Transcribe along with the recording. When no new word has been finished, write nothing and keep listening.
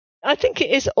I think it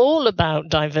is all about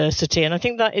diversity, and I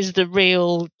think that is the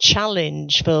real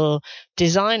challenge for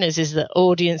designers, is that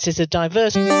audiences are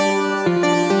diverse.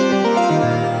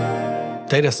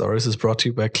 Data Stories is brought to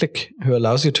you by Qlik, who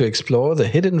allows you to explore the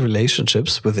hidden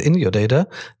relationships within your data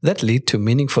that lead to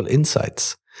meaningful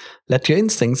insights. Let your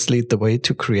instincts lead the way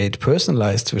to create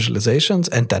personalized visualizations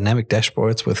and dynamic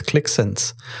dashboards with Qlik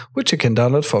Sense, which you can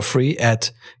download for free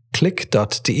at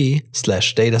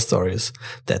qlik.de/datastories.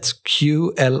 That's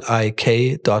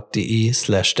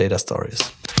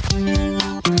qlik.de/datastories.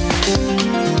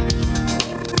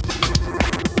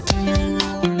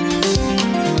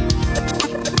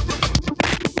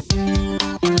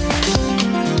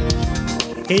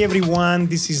 Hey everyone,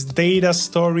 this is Data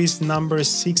Stories number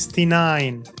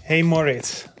 69. Hey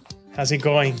Moritz, how's it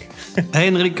going? Hey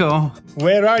Enrico.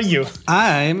 Where are you?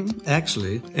 I'm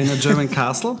actually in a German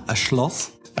castle, a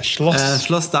Schloss. A Schloss?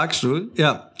 Schloss Darkstuhl.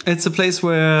 Yeah, it's a place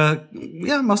where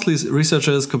mostly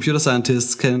researchers, computer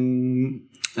scientists can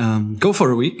go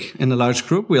for a week in a large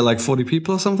group. We're like 40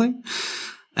 people or something.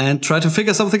 And try to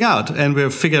figure something out. And we're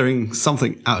figuring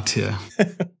something out here.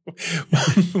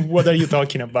 What are you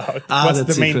talking about? What's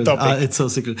the main topic? It's so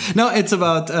secret. No, it's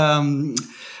about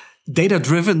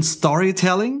data-driven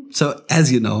storytelling. So,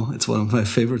 as you know, it's one of my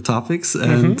favorite topics.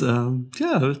 And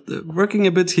working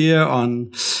a bit here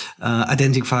on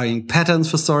identifying patterns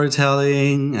for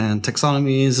storytelling and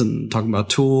taxonomies and talking about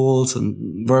tools and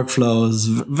workflows.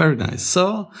 Very nice.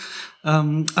 So,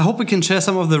 I hope we can share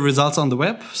some of the results on the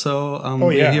web. So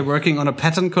we're here working on a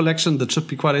pattern collection that should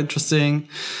be quite interesting.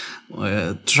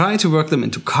 Try to work them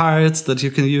into cards that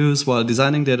you can use while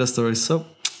designing data stories. So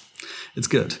it's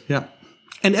good. Yeah.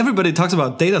 And everybody talks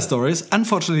about data stories.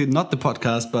 Unfortunately, not the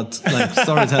podcast, but like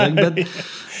storytelling. But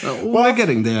we're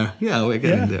getting there. Yeah, we're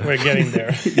getting there. We're getting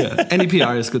there. Yeah. Any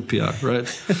PR is good PR, right?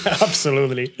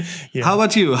 Absolutely. Yeah. How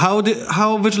about you? How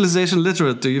visualization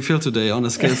literate do you feel today on a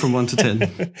scale from 1 to 10?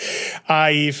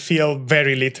 I feel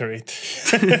very literate.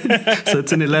 So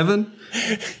it's an 11?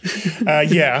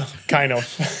 Yeah, kind of.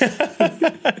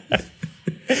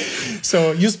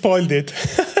 So you spoiled it.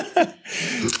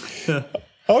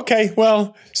 Okay,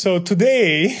 well, so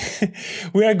today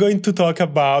we are going to talk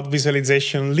about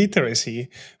visualization literacy,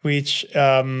 which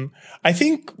I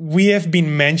think we have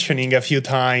been mentioning a few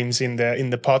times in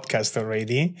the podcast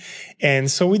already.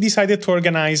 And so we decided to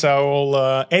organize our whole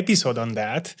episode on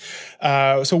that.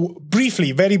 So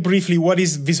briefly, very briefly, what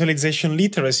is visualization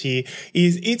literacy?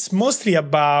 It's mostly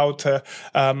about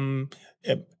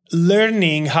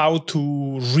learning how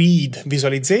to read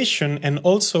visualization and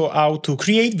also how to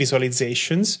create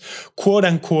visualizations, quote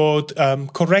unquote,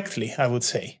 correctly, I would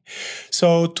say.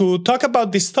 So to talk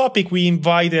about this topic, we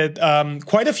invited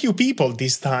quite a few people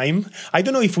this time. I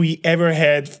don't know if we ever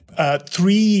had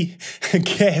 3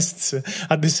 guests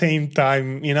at the same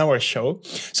time in our show.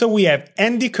 So we have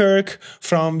Andy Kirk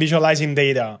from Visualizing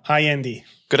Data. Hi, Andy.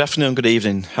 Good afternoon, good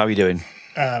evening. How are you doing?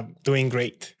 Doing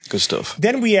great. Good stuff.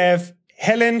 Then we have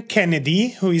Helen Kennedy,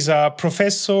 who is a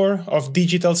professor of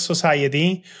digital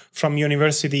society from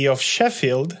University of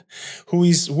Sheffield, who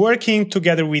is working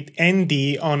together with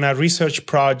Andy on a research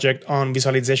project on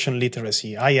visualization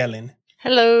literacy. Hi, Helen.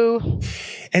 Hello.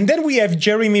 And then we have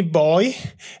Jeremy Boy,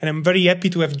 and I'm very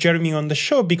happy to have Jeremy on the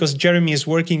show because Jeremy is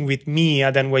working with me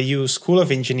at NYU School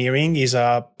of Engineering. He's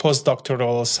a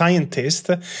postdoctoral scientist,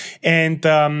 and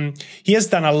he has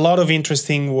done a lot of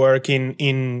interesting work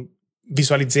in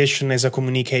visualization as a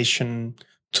communication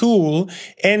tool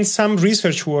and some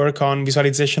research work on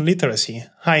visualization literacy.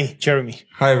 Hi, Jeremy.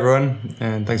 Hi, everyone,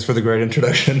 and thanks for the great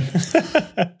introduction.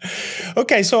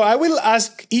 Okay, so I will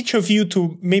ask each of you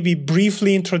to maybe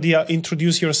briefly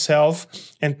introduce yourself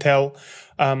and tell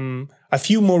a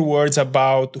few more words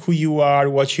about who you are,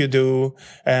 what you do,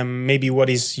 maybe what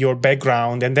is your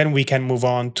background, and then we can move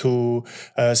on to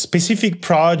specific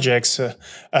projects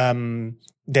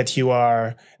that you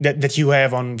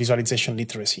have on visualization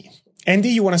literacy. Andy,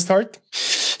 you want to start?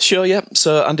 Sure, yeah.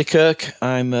 So Andy Kirk,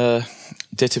 I'm a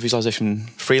data visualization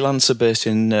freelancer based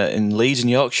in Leeds in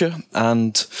Yorkshire,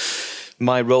 and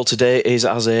my role today is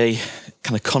as a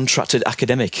kind of contracted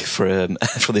academic for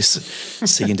this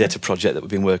Seeing Data project that we've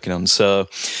been working on. So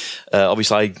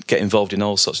obviously I get involved in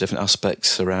all sorts of different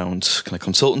aspects around kind of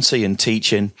consultancy and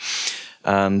teaching,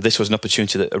 and this was an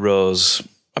opportunity that arose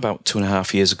about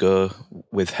 2.5 years ago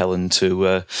with Helen to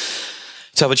have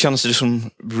a chance to do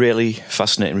some really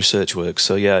fascinating research work.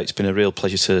 So yeah, it's been a real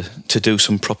pleasure to do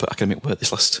some proper academic work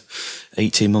this last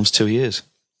 18 months, 2 years.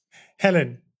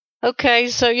 Helen. Okay,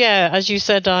 so yeah, as you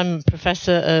said, I'm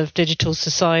Professor of Digital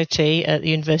Society at the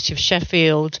University of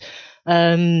Sheffield.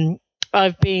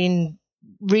 I've been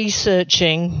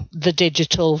researching the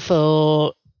digital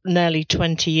for nearly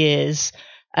 20 years.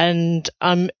 And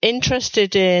I'm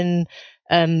interested in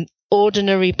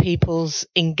ordinary people's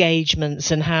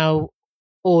engagements and how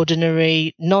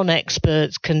ordinary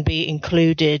non-experts can be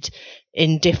included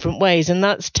in different ways. And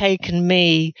that's taken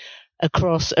me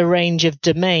across a range of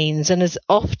domains and has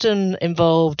often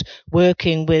involved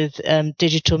working with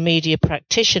digital media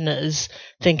practitioners,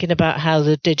 thinking about how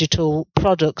the digital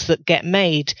products that get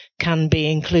made can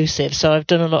be inclusive. So I've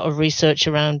done a lot of research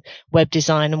around web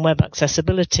design and web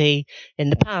accessibility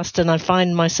in the past, and I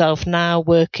find myself now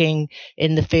working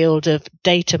in the field of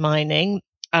data mining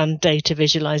and data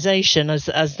visualization.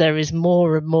 As there is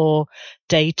more and more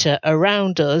data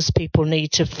around us, people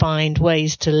need to find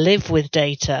ways to live with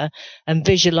data, and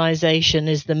visualization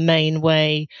is the main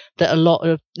way that a lot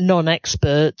of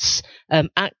non-experts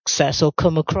access or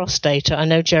come across data. I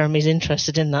know Jeremy's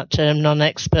interested in that term,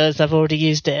 non-experts. I've already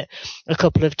used it a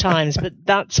couple of times, but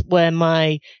that's where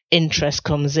my interest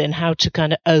comes in, how to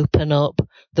kind of open up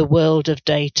the world of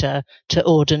data to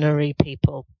ordinary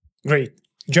people. Great.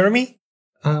 Jeremy?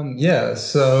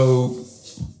 So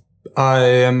I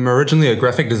am originally a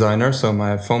graphic designer, so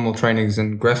my formal training is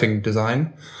in graphic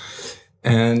design.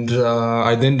 And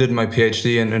I then did my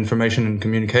PhD in information and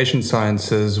communication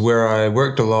sciences, where I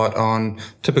worked a lot on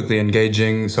typically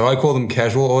engaging, so I call them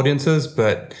casual audiences,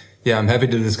 but yeah, I'm happy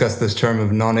to discuss this term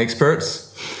of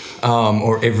non-experts,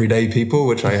 or everyday people,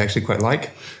 which I actually quite like.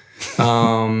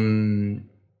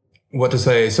 What to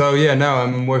say? So yeah, now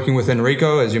I'm working with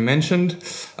Enrico, as you mentioned,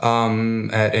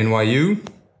 at NYU.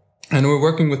 And we're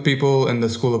working with people in the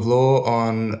School of Law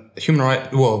on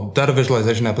data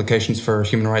visualization applications for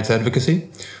human rights advocacy,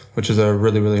 which is a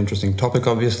really, really interesting topic,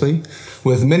 obviously,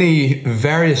 with many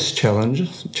various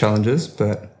challenges,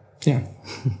 but yeah.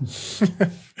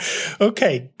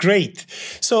 Okay, great.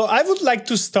 So I would like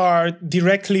to start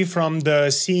directly from the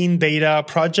Seeing Data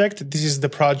project. This is the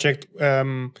project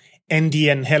Andy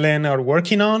and Helen are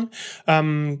working on.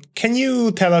 Can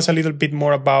you tell us a little bit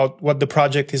more about what the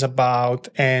project is about,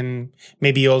 and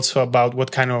maybe also about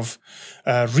what kind of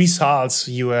results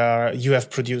you have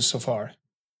produced so far?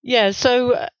 Yeah.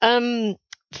 So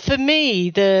for me,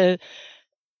 the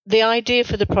idea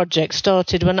for the project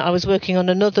started when I was working on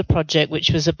another project,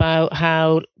 which was about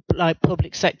how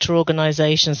public sector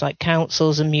organizations like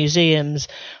councils and museums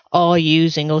are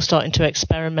using or starting to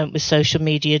experiment with social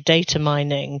media data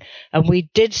mining. And we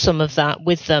did some of that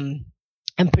with them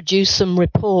and produced some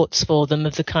reports for them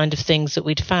of the kind of things that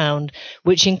we'd found,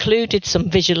 which included some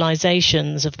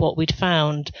visualizations of what we'd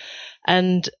found.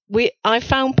 And I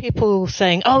found people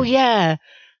saying, "Oh yeah,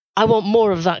 I want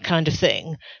more of that kind of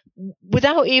thing,"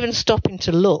 without even stopping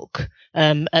to look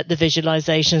at the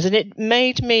visualizations. And it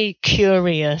made me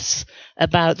curious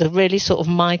about the really sort of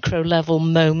micro level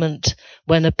moment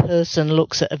when a person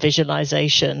looks at a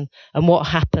visualization and what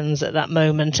happens at that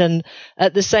moment. And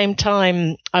at the same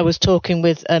time, I was talking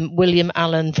with William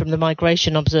Allen from the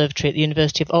Migration Observatory at the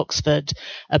University of Oxford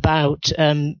about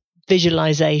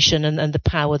visualization and the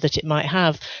power that it might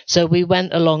have. So we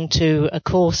went along to a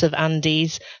course of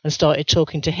Andy's and started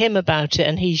talking to him about it,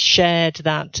 and he shared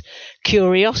that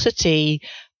curiosity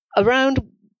around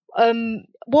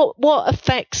what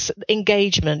affects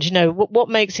engagement, what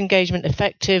makes engagement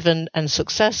effective and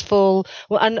successful.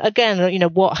 Well, and again,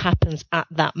 what happens at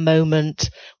that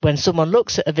moment when someone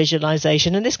looks at a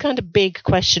visualization, and this kind of big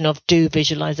question of, do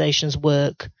visualizations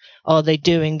work? Are they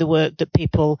doing the work that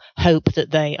people hope that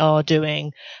they are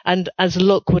doing? And as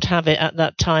luck would have it, at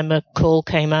that time, a call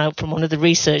came out from one of the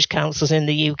research councils in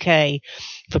the UK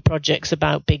for projects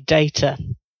about big data.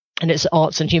 And it's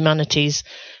Arts and Humanities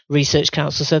Research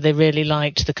Council, so they really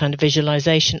liked the kind of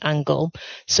visualization angle.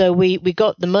 So we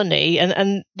got the money,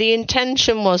 and the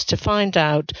intention was to find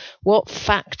out what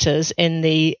factors in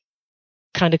the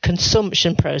kind of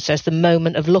consumption process, the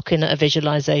moment of looking at a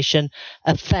visualization,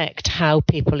 affect how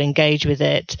people engage with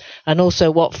it, and also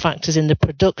what factors in the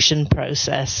production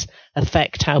process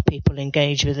affect how people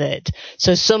engage with it.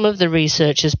 So some of the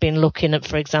research has been looking at,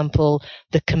 for example,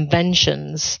 the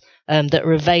conventions that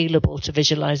are available to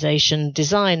visualization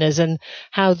designers and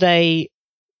how they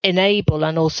enable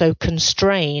and also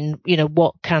constrain,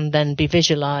 what can then be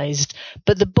visualized.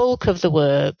 But the bulk of the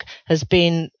work has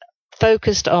been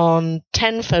focused on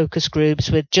 10 focus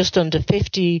groups with just under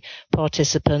 50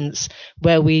 participants,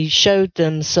 where we showed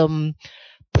them some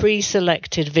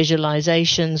pre-selected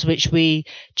visualizations, which we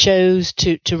chose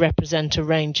to represent a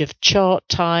range of chart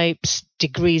types,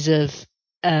 degrees of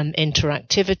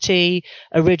interactivity,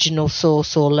 original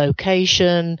source or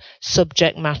location,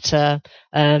 subject matter,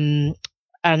 and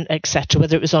etc.,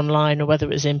 whether it was online or whether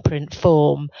it was in print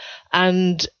form,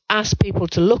 and asked people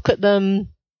to look at them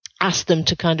asked them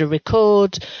to kind of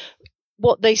record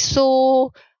what they saw,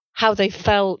 how they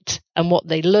felt, and what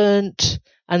they learnt,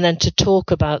 and then to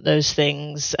talk about those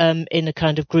things in a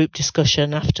kind of group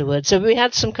discussion afterwards. So we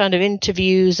had some kind of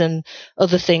interviews and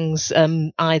other things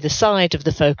either side of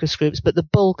the focus groups, but the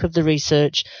bulk of the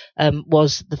research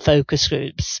was the focus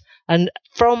groups. And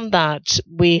from that,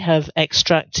 we have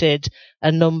extracted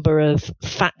a number of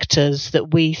factors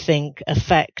that we think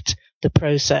affect the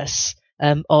process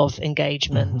of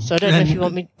engagement. So I don't know if you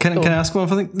want me. Can I ask one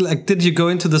thing? Like, did you go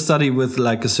into the study with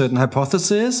like a certain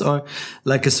hypothesis or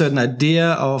like a certain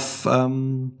idea of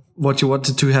what you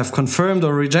wanted to have confirmed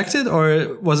or rejected,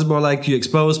 or was it more like you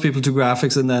exposed people to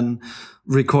graphics and then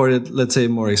recorded, let's say,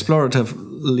 more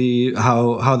exploratively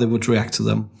how they would react to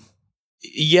them?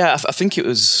 Yeah, I think it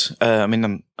was.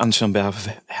 I'm answering on behalf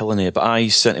of Helen here, but I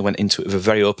certainly went into it with a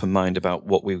very open mind about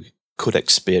what we could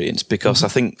experience, because I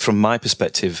think from my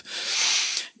perspective,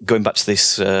 going back to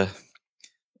this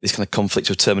this kind of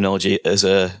conflict of terminology, as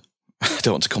I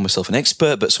don't want to call myself an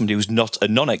expert, but somebody who's not a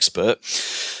non-expert,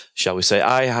 shall we say,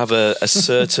 I have a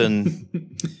certain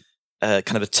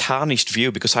kind of a tarnished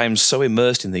view, because I am so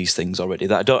immersed in these things already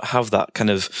that I don't have that kind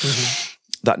of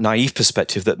that naive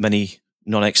perspective that many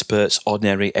non-experts,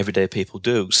 ordinary, everyday people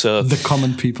do. So the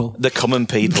common people,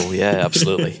 yeah,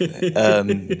 absolutely.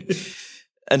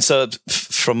 And so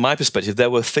from my perspective, there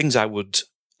were things I would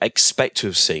expect to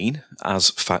have seen as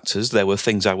factors. There were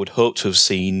things I would hope to have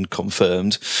seen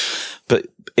confirmed, but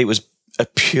it was a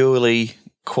purely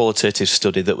qualitative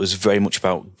study that was very much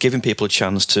about giving people a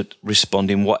chance to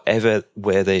respond in whatever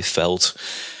way they felt,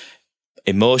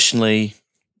 emotionally,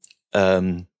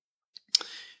 both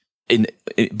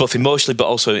emotionally, but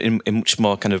also in much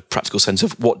more kind of practical sense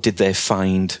of what did they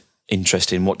find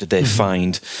interesting, what did they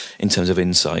find in terms of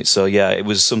insight. So yeah, it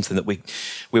was something that we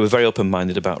were very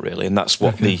open-minded about, really, and that's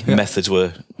what the methods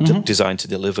were designed to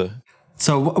deliver.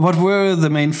 So what were the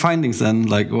main findings then?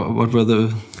 Like what were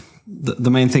the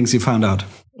main things you found out?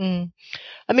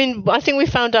 I mean, I think we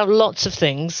found out lots of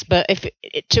things, but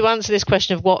to answer this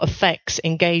question of what affects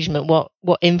engagement,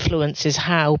 what influences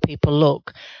how people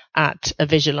look at a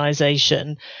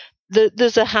visualization,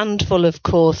 there's a handful of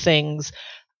core things.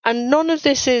 And none of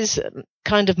this is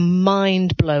kind of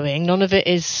mind-blowing. None of it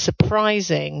is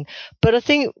surprising. But I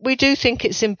think we do think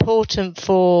it's important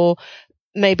for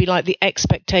maybe like the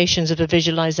expectations of a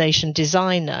visualization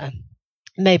designer.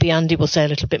 Maybe Andy will say a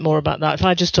little bit more about that if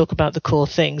I just talk about the core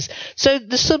things. So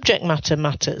the subject matter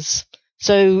matters.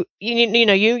 So,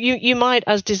 you might,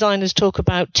 as designers, talk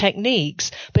about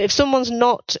techniques, but if someone's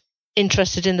not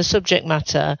interested in the subject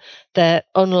matter, they're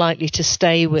unlikely to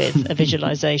stay with a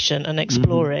visualization and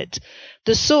explore it.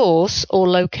 The source or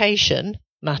location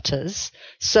matters.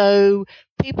 So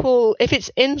people, if it's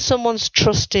in someone's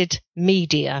trusted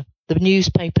media, the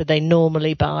newspaper they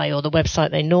normally buy or the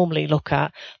website they normally look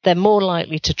at, they're more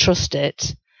likely to trust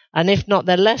it. And if not,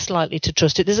 they're less likely to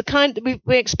trust it. There's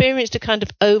we experienced a kind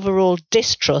of overall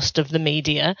distrust of the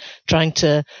media, trying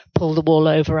to pull the wool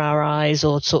over our eyes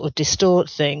or sort of distort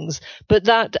things. But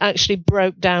that actually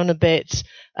broke down a bit.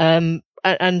 And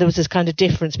there was this kind of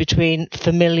difference between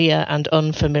familiar and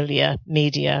unfamiliar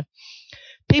media.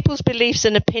 People's beliefs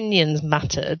and opinions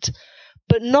mattered,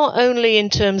 but not only in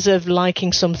terms of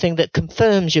liking something that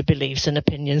confirms your beliefs and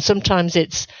opinions. Sometimes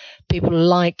it's people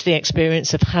liked the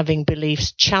experience of having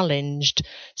beliefs challenged.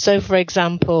 So, for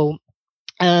example,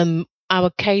 our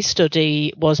case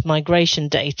study was migration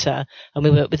data, and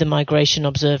we worked with the Migration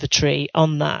Observatory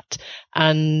on that.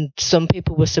 And some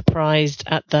people were surprised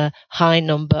at the high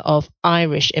number of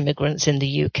Irish immigrants in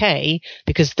the UK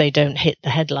because they don't hit the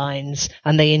headlines,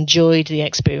 and they enjoyed the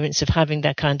experience of having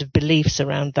their kind of beliefs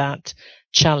around that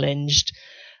challenged.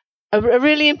 A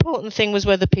really important thing was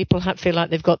whether people feel like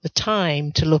they've got the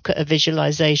time to look at a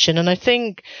visualization. And I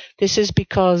think this is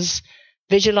because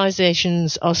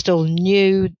visualizations are still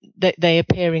new. They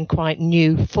appear in quite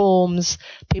new forms.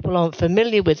 People aren't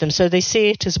familiar with them, so they see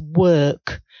it as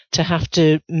work to have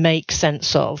to make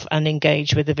sense of and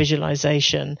engage with the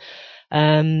visualization.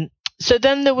 So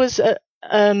then there was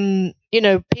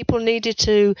people needed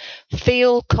to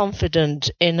feel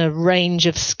confident in a range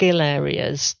of skill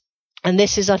areas. And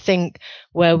this is, I think,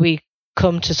 where we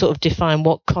come to sort of define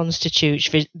what constitutes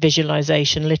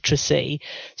visualization literacy.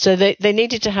 So they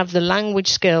needed to have the language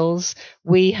skills.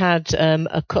 We had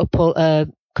a couple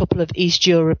of East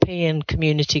European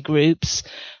community groups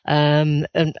and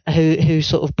who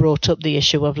sort of brought up the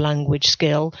issue of language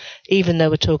skill. Even though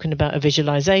we're talking about a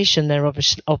visualization, they're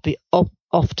obviously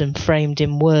often framed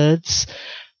in words.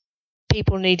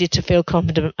 People needed to feel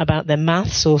confident about their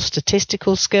maths or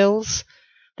statistical skills.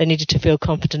 They needed to feel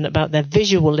confident about their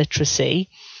visual literacy.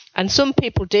 And some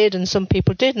people did and some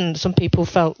people didn't. Some people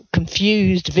felt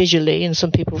confused visually and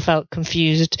some people felt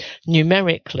confused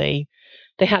numerically.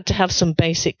 They had to have some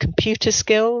basic computer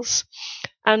skills.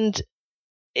 And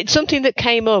it's something that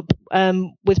came up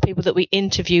with people that we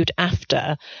interviewed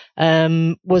after,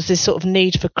 was this sort of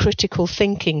need for critical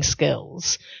thinking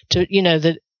skills. To,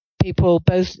 that people,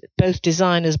 both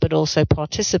designers but also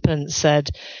participants,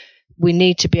 said we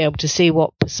need to be able to see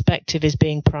what perspective is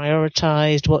being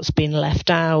prioritized, what's been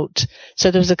left out. So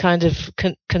there was a kind of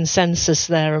consensus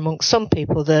there amongst some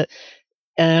people that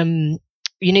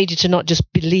you needed to not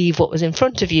just believe what was in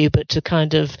front of you, but to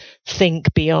kind of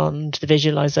think beyond the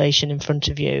visualization in front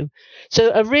of you.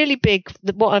 So a really big,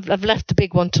 I've left the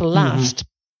big one to last.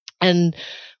 And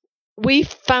we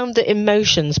found that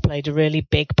emotions played a really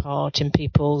big part in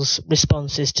people's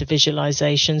responses to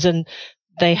visualizations. And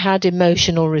they had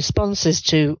emotional responses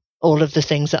to all of the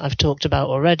things that I've talked about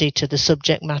already, to the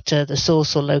subject matter, the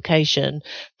source or location,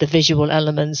 the visual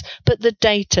elements, but the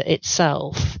data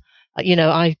itself.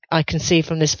 I can see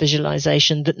from this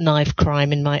visualization that knife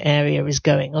crime in my area is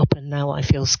going up and now I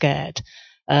feel scared.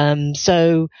 This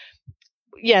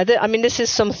is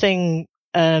something,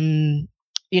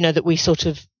 that we sort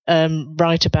of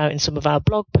write about in some of our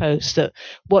blog posts, that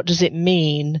what does it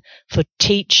mean for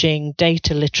teaching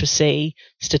data literacy,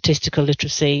 statistical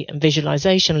literacy and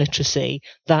visualization literacy,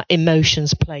 that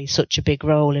emotions play such a big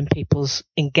role in people's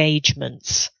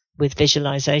engagements with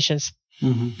visualizations.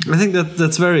 I think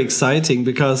that's very exciting,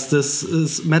 because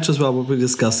this matches well what we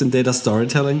discussed in data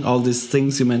storytelling. All these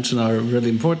things you mentioned are really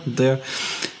important there.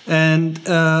 And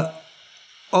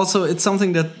also, it's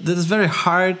something that is very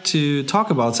hard to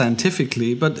talk about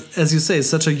scientifically. But as you say, it's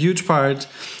such a huge part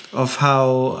of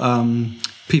how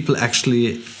people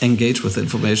actually engage with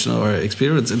information or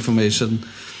experience information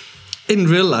in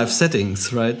real life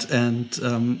settings, right? And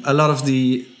a lot of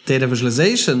the data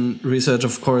visualization research,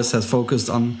 of course, has focused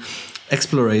on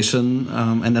exploration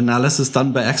and analysis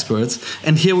done by experts.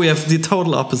 And here we have the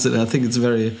total opposite. I think it's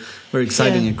very, very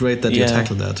exciting and great that you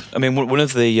tackle that. I mean, one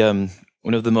of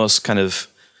the most kind of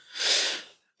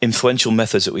influential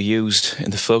methods that we used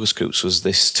in the focus groups was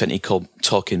this technique called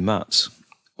talking mats,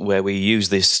 where we use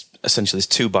this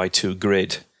 2x2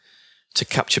 grid to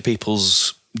capture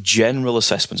people's general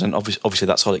assessments, and obviously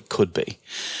that's all it could be,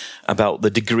 about the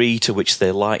degree to which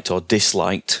they liked or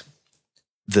disliked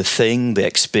the thing, the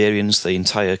experience, the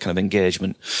entire kind of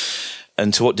engagement,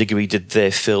 and to what degree did they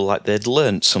feel like they'd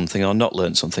learned something or not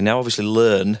learned something. Now, obviously,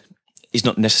 learn is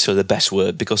not necessarily the best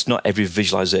word, because not every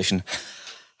visualization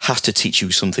has to teach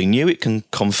you something new. It can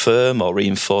confirm or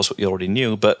reinforce what you already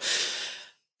knew, but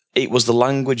it was the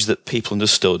language that people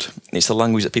understood. It's the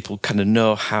language that people kind of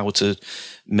know how to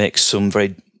make some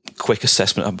very quick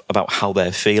assessment about how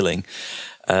they're feeling.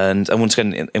 And once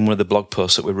again, in one of the blog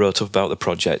posts that we wrote up about the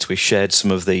project, we shared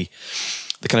some of the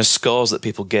kind of scores that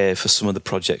people gave for some of the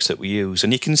projects that we use.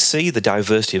 And you can see the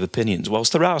diversity of opinions.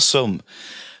 Whilst there are some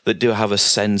that do have a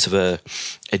sense of a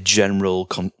general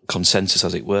consensus,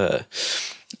 as it were,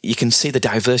 you can see the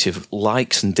diversity of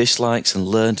likes and dislikes and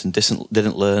learned and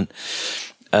didn't learn.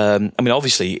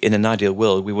 Obviously, in an ideal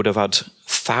world, we would have had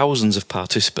thousands of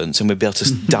participants and we'd be able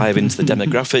to dive into the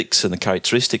demographics and the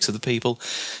characteristics of the people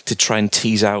to try and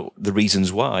tease out the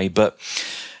reasons why. But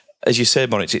as you say,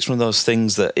 Moritz, it's one of those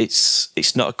things that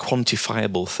it's not a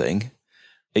quantifiable thing.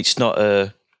 It's not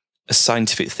a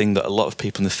scientific thing that a lot of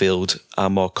people in the field are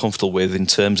more comfortable with in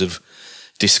terms of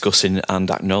discussing and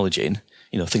acknowledging.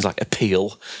 Things like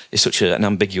appeal is such an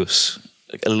ambiguous,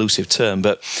 elusive term,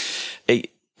 but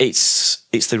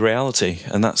it's the reality,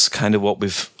 and that's kind of what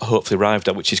we've hopefully arrived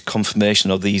at, which is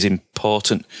confirmation of these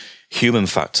important human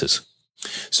factors.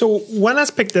 So one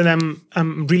aspect that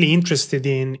I'm really interested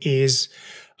in is,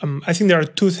 I think there are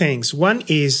two things. One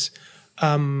is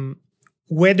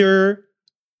whether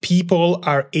people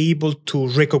are able to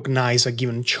recognize a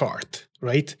given chart,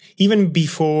 right? Even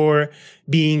before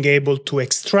being able to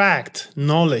extract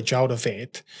knowledge out of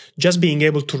it, just being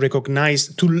able to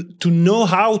recognize, to know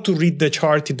how to read the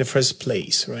chart in the first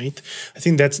place, right? I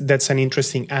think that's an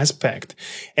interesting aspect.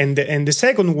 And the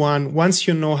second one, once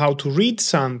you know how to read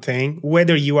something,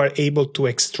 whether you are able to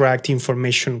extract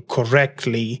information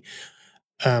correctly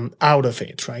out of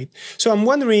it, right? So I'm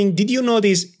wondering, did you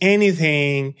notice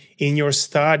anything in your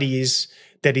studies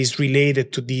that is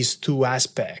related to these two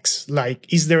aspects?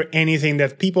 Like, is there anything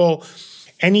that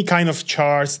any kind of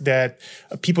charts that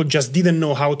people just didn't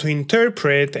know how to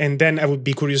interpret? And then I would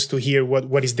be curious to hear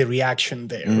what is the reaction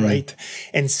there, right?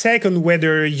 And second,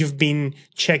 whether you've been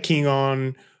checking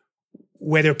on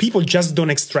whether people just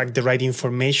don't extract the right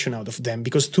information out of them.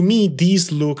 Because to me,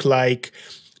 these look like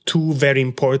two very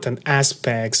important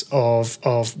aspects of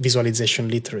visualization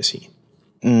literacy.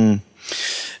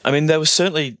 I mean, there was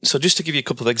certainly, so just to give you a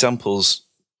couple of examples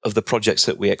of the projects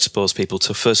that we exposed people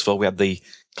to, first of all, we had the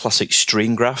classic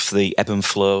stream graph, the ebb and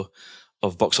flow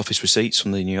of box office receipts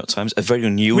from the New York Times, a very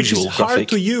unusual which is graphic. Hard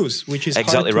to use, which is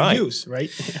exactly hard to right. use,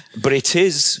 right? But it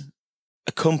is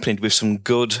accompanied with some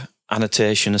good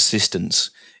annotation assistance.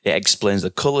 It explains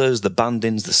the colours, the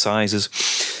bandings, the sizes.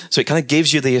 So it kind of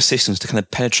gives you the assistance to kind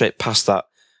of penetrate past that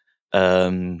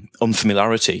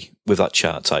unfamiliarity with that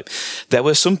chart type. There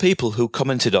were some people who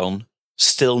commented on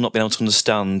still not being able to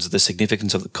understand the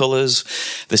significance of the colours,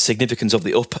 the significance of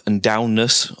the up and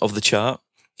downness of the chart,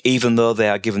 even though they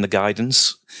are given the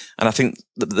guidance. And I think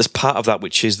that there's part of that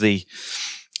which is the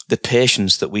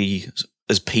patience that we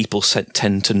as people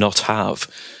tend to not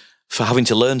have for having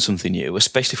to learn something new,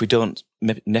 especially if we don't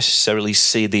necessarily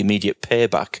see the immediate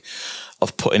payback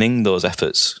of putting in those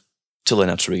efforts to learn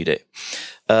how to read it.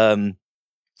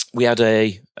 We had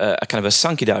a kind of a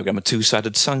Sankey diagram, a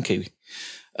two-sided Sankey.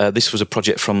 This was a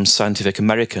project from Scientific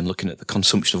American looking at the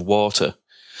consumption of water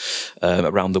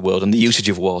around the world and the usage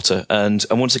of water. And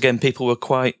once again, people were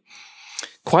quite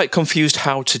confused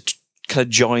how to kind of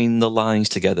join the lines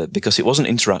together because it wasn't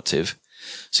interactive.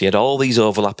 So you had all these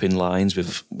overlapping lines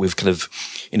with kind of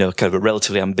a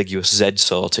relatively ambiguous Z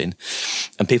sorting.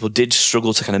 And people did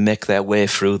struggle to kind of make their way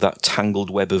through that tangled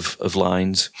web of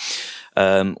lines.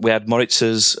 We had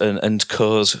Moritz's and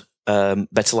Co.'s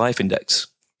Better Life Index,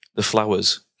 the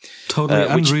flowers. Totally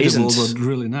unreadable, but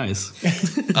really nice.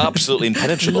 Absolutely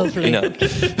impenetrable,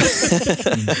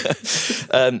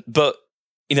 but,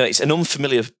 it's an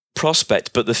unfamiliar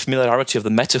prospect, but the familiarity of the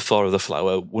metaphor of the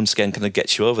flower, once again, kind of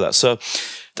gets you over that. So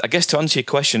I guess to answer your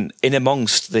question, in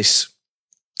amongst this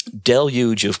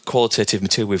deluge of qualitative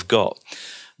material we've got,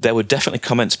 there were definitely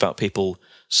comments about people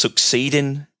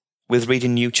succeeding with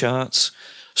reading new charts,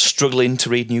 struggling to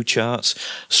read new charts,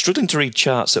 struggling to read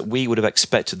charts that we would have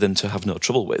expected them to have no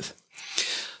trouble with.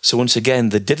 So once again,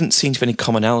 there didn't seem to be any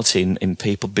commonality in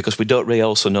people because we don't really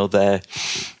also know their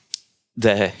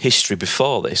history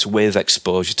before this with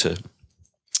exposure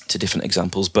to different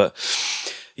examples. But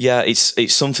yeah,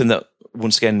 it's something that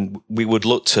once again we would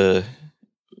look to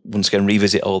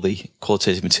revisit all the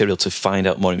qualitative material to find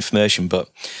out more information. But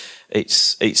it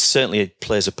certainly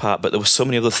plays a part. But there were so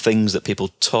many other things that people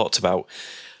talked about,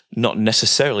 not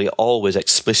necessarily always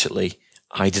explicitly.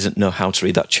 I didn't know how to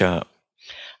read that chart.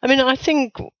 I mean, I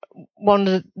think one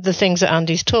of the things that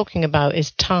Andy's talking about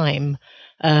is time.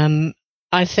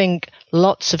 I think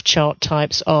lots of chart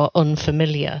types are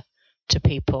unfamiliar to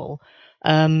people.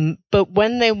 But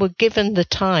when they were given the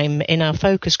time in our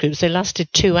focus groups, they lasted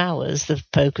 2 hours, the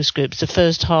focus groups. The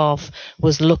first half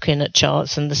was looking at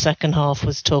charts and the second half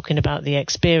was talking about the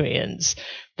experience.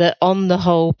 That on the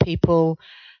whole, people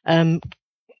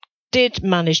did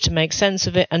manage to make sense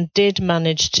of it and did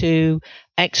manage to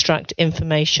extract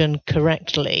information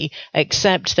correctly,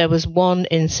 except there was one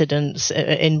incident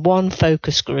in one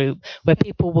focus group where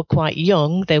people were quite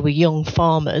young. They were young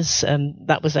farmers,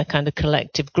 that was a kind of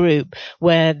collective group,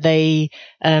 where they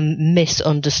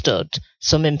misunderstood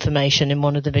some information in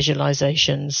one of the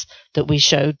visualizations that we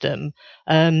showed them.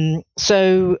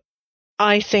 So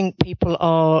I think people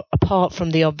are, apart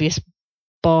from the obvious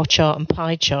bar chart and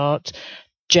pie chart,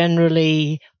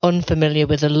 generally unfamiliar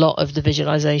with a lot of the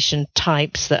visualization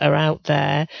types that are out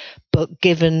there, but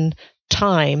given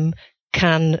time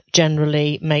can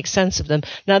generally make sense of them.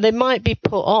 Now, they might be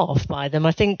put off by them.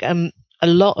 I think a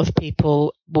lot of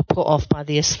people were put off by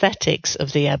the aesthetics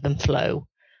of the ebb and flow,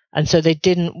 and so they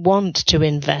didn't want to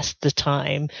invest the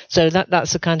time. So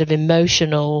that's a kind of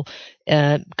emotional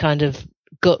kind of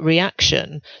gut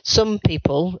reaction. Some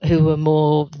people who were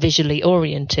more visually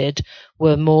oriented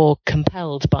were more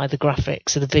compelled by the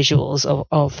graphics or the visuals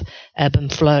of ebb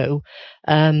and flow.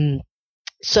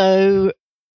 So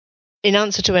in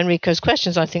answer to Enrico's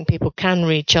questions, I think people can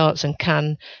read charts and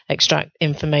can extract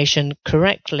information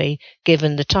correctly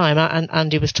given the time. And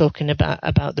Andy was talking about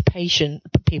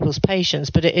people's patience,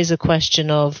 but it is a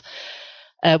question of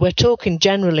we're talking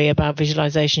generally about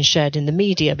visualization shared in the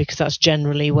media because that's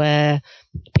generally where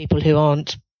people who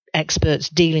aren't experts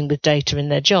dealing with data in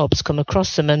their jobs come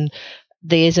across them, and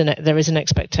there is an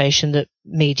expectation that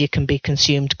media can be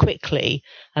consumed quickly,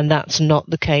 and that's not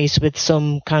the case with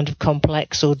some kind of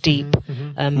complex or deep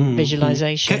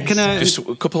visualization. Can I just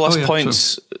a couple last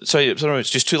points? Sure. Sorry, it's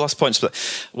just two last points. But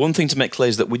one thing to make clear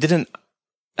is that we didn't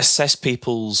assess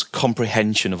people's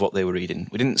comprehension of what they were reading.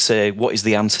 We didn't say, what is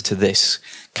the answer to this?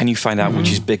 Can you find out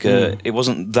which is bigger? It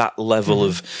wasn't that level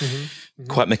of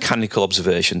quite mechanical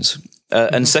observations.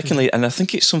 And secondly, and I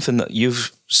think it's something that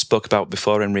you've spoke about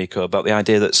before, Enrico, about the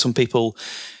idea that some people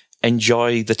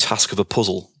enjoy the task of a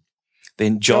puzzle. They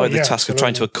enjoy the task of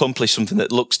trying to accomplish something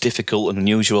that looks difficult and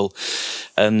unusual.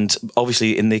 And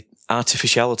obviously in the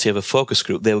artificiality of a focus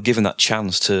group, they were given that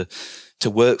chance to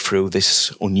work through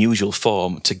this unusual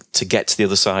form to get to the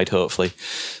other side, hopefully.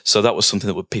 So that was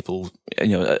something that people,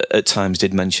 at times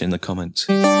did mention in the comments.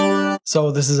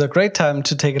 So this is a great time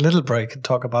to take a little break and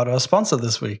talk about our sponsor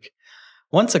this week.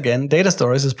 Once again, Data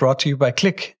Stories is brought to you by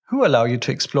Qlik, who allow you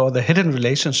to explore the hidden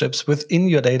relationships within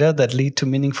your data that lead to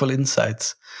meaningful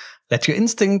insights. Let your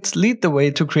instincts lead the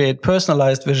way to create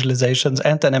personalized visualizations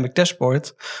and dynamic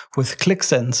dashboards with Qlik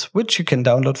Sense, which you can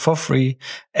download for free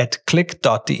at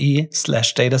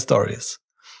qlik.de/datastories.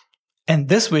 And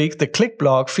this week, the Qlik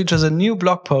blog features a new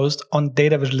blog post on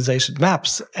data visualization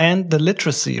maps and the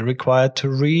literacy required to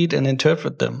read and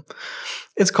interpret them.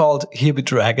 It's called Here Be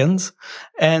Dragons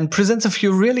and presents a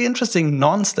few really interesting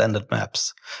non-standard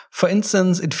maps. For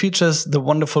instance, it features the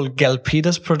wonderful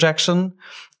Gall-Peters projection.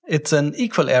 It's an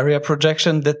equal area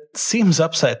projection that seems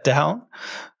upside down.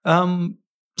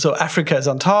 So Africa is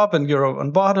on top and Europe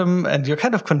on bottom, and you're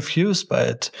kind of confused by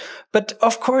it. But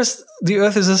of course, the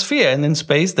Earth is a sphere, and in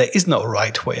space, there is no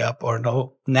right way up or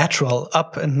no natural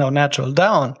up and no natural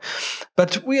down.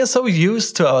 But we are so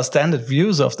used to our standard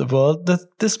views of the world that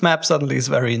this map suddenly is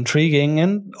very intriguing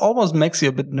and almost makes you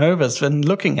a bit nervous when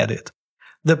looking at it.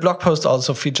 The blog post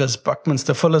also features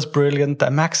Buckminster Fuller's brilliant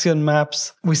Dymaxion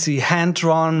maps. We see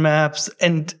hand-drawn maps,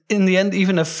 and in the end,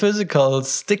 even a physical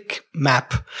stick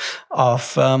map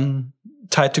of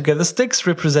tied together sticks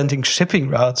representing shipping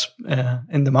routes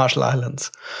in the Marshall Islands.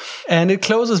 And it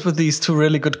closes with these two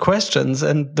really good questions.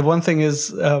 And the one thing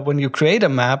is, when you create a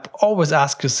map, always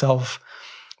ask yourself,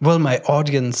 will my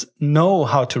audience know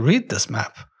how to read this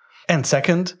map? And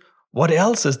second, what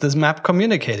else is this map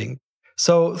communicating?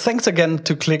 So thanks again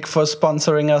to Qlik for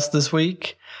sponsoring us this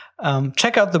week.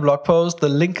 Check out the blog post. The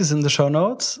link is in the show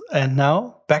notes. And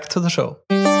now back to the show.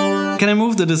 Can I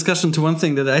move the discussion to one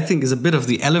thing that I think is a bit of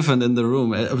the elephant in the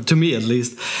room, to me at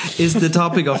least, is the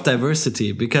topic of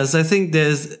diversity. Because I think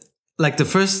there's like the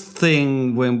first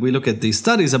thing when we look at these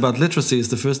studies about literacy is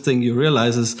the first thing you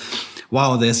realize is,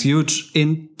 wow, there's huge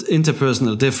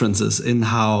interpersonal differences in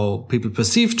how people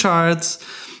perceive charts,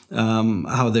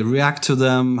 how they react to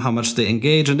them, how much they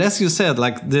engage. And as you said,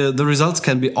 like the results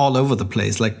can be all over the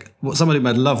place. Like somebody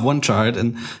might love one chart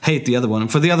and hate the other one. And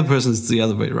for the other person, it's the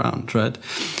other way around, right?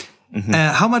 Mm-hmm.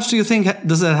 How much do you think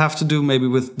does that have to do maybe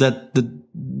with that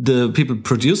the people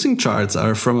producing charts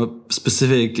are from a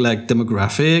specific like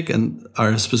demographic and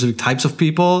are specific types of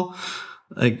people,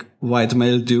 like white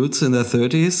male dudes in their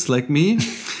 30s like me?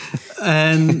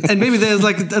 and maybe there's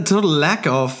like a total lack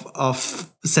of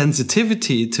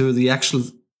sensitivity to the actual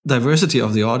diversity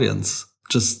of the audience.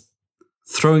 Just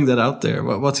throwing that out there.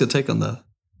 What's your take on that?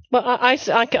 Well,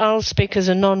 I'll speak as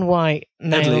a non-white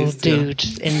male dude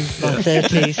in my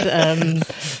 30s.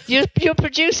 You're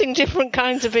producing different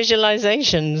kinds of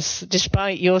visualizations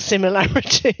despite your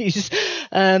similarities.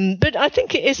 But I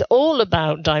think it is all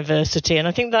about diversity. And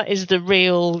I think that is the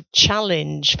real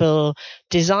challenge for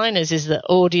designers, is that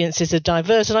audiences are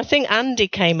diverse. And I think Andy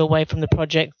came away from the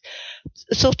project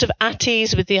sort of at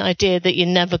ease with the idea that you're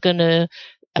never going to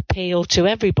appeal to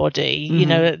everybody. Mm-hmm. You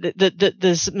know, that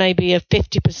there's maybe a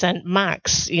 50%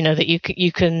 max, you know, that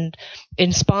you can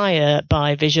inspire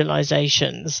by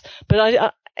visualizations. But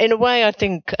I in a way, I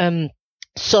think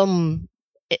some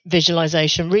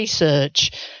visualization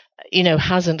research, you know,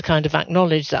 hasn't kind of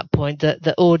acknowledged that point, that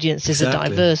the audiences are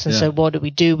diverse. And so what do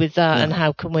we do with that? Yeah. And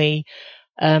how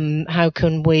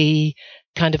can we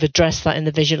kind of address that in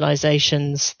the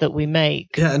visualizations that we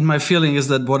make? Yeah, and my feeling is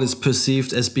that what is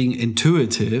perceived as being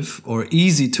intuitive or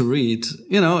easy to read,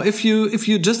 you know, if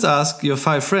you just ask your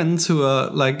 5 friends who are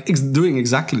like doing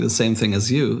exactly the same thing as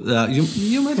you,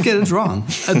 you might get it wrong.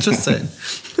 I'm just saying.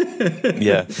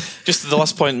 Yeah, just the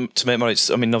last point to make, Moritz.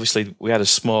 I mean, obviously we had a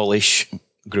smallish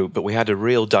group, but we had a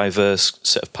real diverse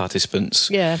set of participants.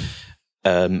 Yeah,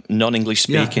 non-English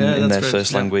speaking in their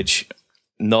first language.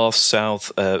 North,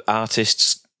 South,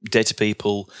 artists, data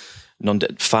people,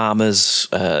 farmers.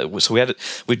 So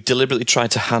we deliberately tried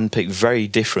to handpick very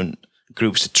different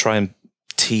groups to try and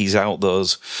tease out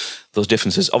those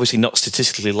differences. Obviously, not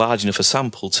statistically large enough a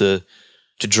sample to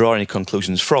draw any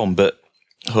conclusions from, but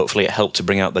hopefully it helped to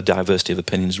bring out the diversity of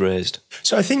opinions raised.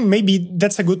 So I think maybe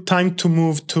that's a good time to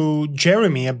move to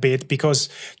Jeremy a bit, because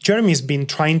Jeremy's been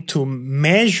trying to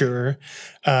measure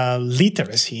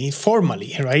literacy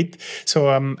formally, right? So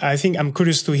I think I'm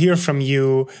curious to hear from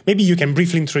you. Maybe you can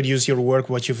briefly introduce your work,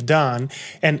 what you've done,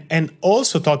 and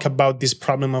also talk about this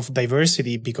problem of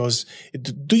diversity, because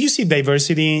do you see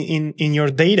diversity in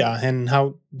your data, and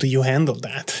how do you handle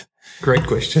that? Great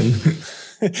question.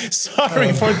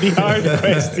 Sorry for the hard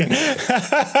question.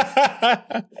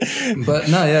 But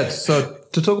no, yeah. So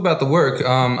to talk about the work,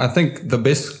 I think the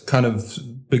best kind of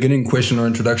beginning question or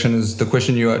introduction is the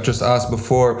question you just asked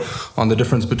before on the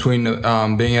difference between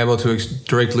being able to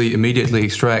immediately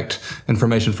extract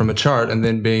information from a chart and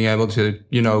then being able to,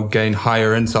 gain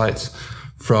higher insights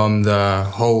from the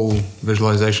whole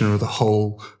visualization or the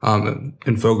whole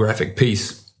infographic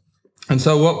piece. And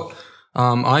so what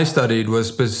I studied was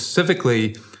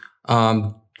specifically,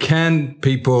 can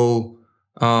people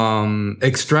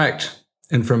extract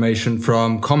information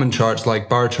from common charts like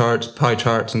bar charts, pie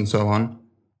charts, and so on?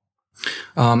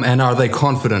 And are they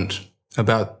confident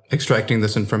about extracting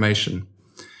this information?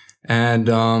 And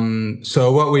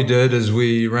so what we did is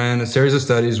we ran a series of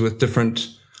studies with different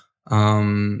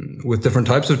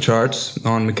types of charts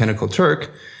on Mechanical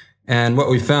Turk. And what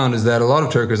we found is that a lot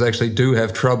of Turkers actually do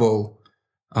have trouble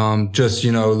just,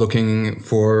 looking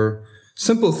for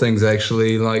simple things,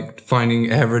 actually, like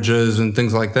finding averages and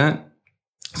things like that.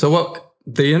 So what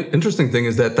the interesting thing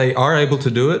is that they are able to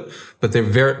do it, but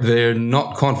they're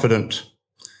not confident.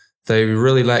 They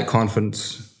really lack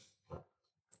confidence.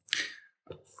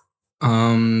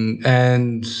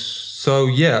 And so,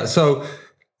 yeah, so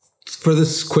for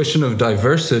this question of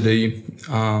diversity,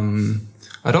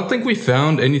 I don't think we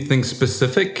found anything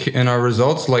specific in our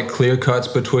results, like clear cuts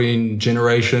between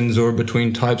generations or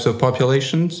between types of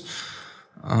populations.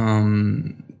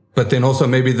 But then also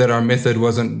maybe that our method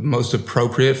wasn't most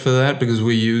appropriate for that, because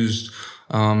we used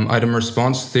item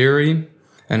response theory,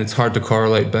 and it's hard to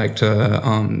correlate back to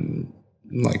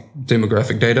like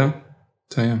demographic data.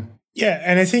 So yeah. Yeah,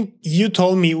 and I think you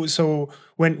told me, so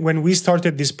when we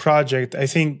started this project, I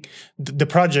think the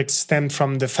project stemmed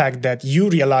from the fact that you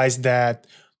realized that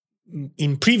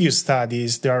in previous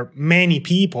studies, there are many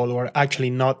people who are actually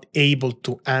not able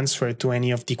to answer to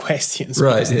any of the questions,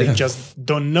 right, because they just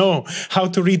don't know how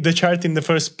to read the chart in the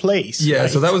first place. Yeah, right?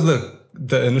 So that was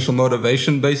the initial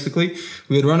motivation, basically.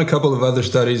 We had run a couple of other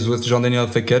studies with Jean-Daniel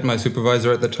Fequet, my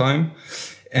supervisor at the time.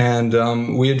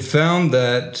 And we had found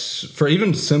that for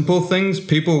even simple things,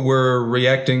 people were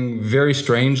reacting very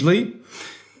strangely.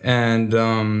 And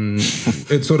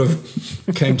it sort of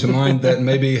came to mind that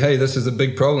maybe, hey, this is a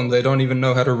big problem. They don't even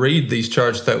know how to read these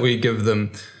charts that we give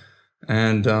them.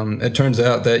 And it turns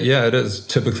out that, yeah, it is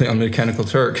typically on Mechanical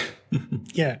Turk.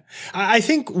 Yeah. I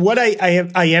think what I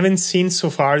haven't seen so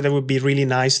far that would be really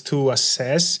nice to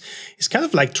assess is kind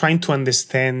of like trying to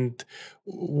understand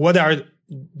what are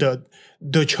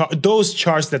those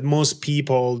charts that most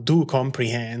people do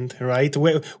comprehend, right?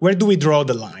 Where do we draw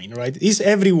the line, right? Is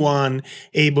everyone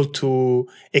able to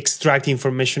extract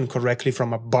information correctly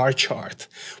from a bar chart?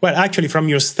 Well, actually, from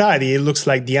your study, it looks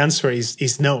like the answer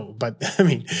is no, but I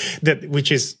mean,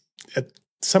 which is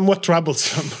somewhat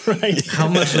troublesome, right? How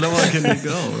much lower can you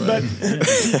go, right?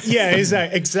 But, yeah,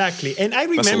 exactly. And I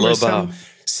remember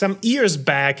some years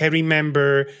back, I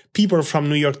remember people from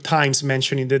New York Times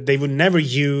mentioning that they would never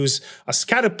use a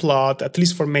scatter plot, at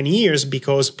least for many years,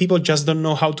 because people just don't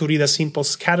know how to read a simple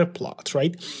scatter plot,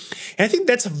 right? And I think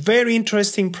that's a very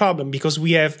interesting problem, because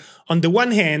we have, on the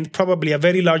one hand, probably a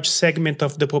very large segment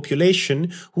of the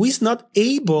population who is not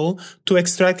able to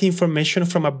extract information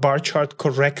from a bar chart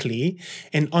correctly.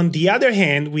 And on the other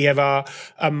hand, we have a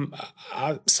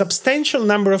substantial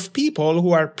number of people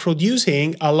who are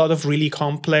producing a lot of really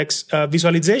complex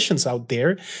visualizations out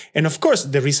there. And of course,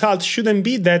 the result shouldn't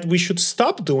be that we should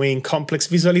stop doing complex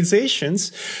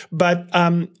visualizations, but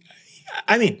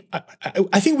I mean,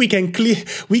 I think we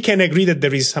can agree that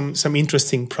there is some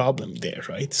interesting problem there,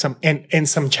 right? And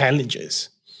some challenges.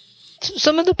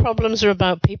 Some of the problems are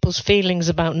about people's feelings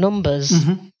about numbers.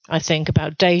 Mm-hmm. I think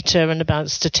about data and about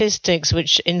statistics,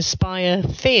 which inspire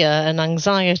fear and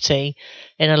anxiety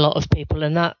in a lot of people.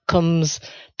 And that comes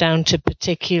down to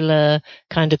particular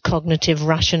kind of cognitive,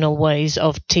 rational ways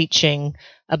of teaching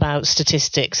about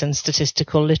statistics and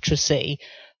statistical literacy.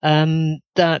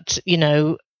 That,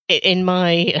 in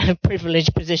my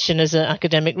privileged position as an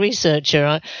academic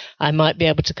researcher, I might be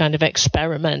able to kind of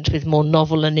experiment with more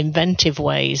novel and inventive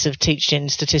ways of teaching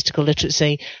statistical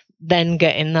literacy. Then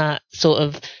getting that sort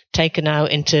of taken out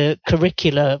into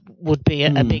curricula would be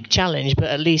a big challenge, but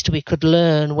at least we could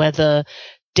learn whether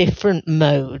different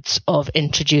modes of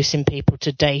introducing people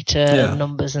to data,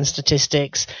 numbers and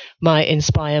statistics might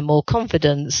inspire more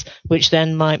confidence, which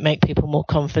then might make people more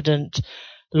confident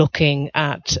looking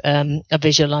at a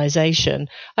visualization.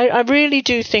 I really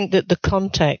do think that the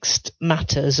context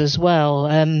matters as well.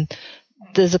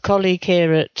 There's a colleague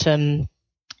here at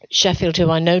Sheffield who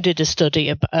I know did a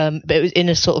study, but it was in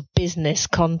a sort of business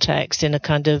context, in a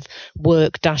kind of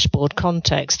work dashboard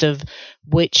context of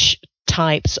which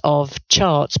types of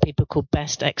charts people could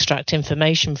best extract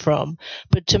information from.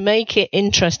 But to make it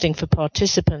interesting for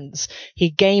participants,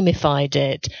 he gamified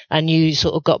it, and you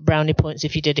sort of got brownie points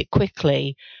if you did it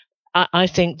quickly. I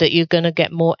think that you're going to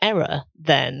get more error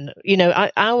then. You know,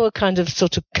 our kind of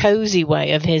sort of cozy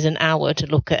way of here's an hour to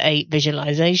look at 8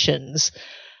 visualizations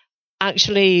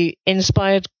actually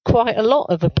inspired quite a lot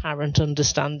of apparent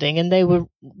understanding, and they were,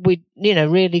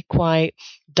 really quite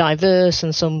diverse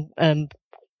and some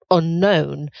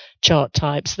unknown chart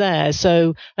types there.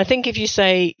 So I think if you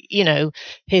say,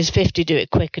 here's 50, do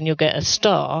it quick and you'll get a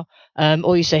star,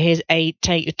 or you say here's 8,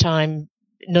 take your time,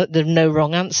 there are no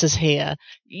wrong answers here,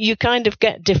 you kind of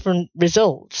get different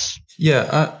results.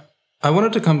 Yeah, I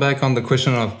wanted to come back on the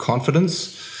question of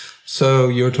confidence. So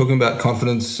you were talking about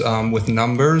confidence with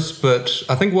numbers, but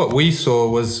I think what we saw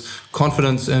was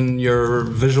confidence in your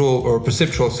visual or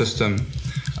perceptual system.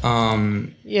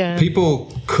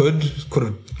 People could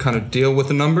have kind of deal with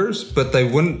the numbers, but they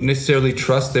wouldn't necessarily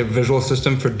trust their visual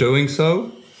system for doing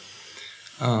so.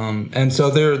 And so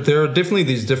there are definitely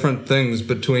these different things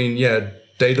between,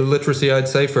 data literacy, I'd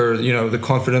say, for, the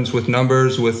confidence with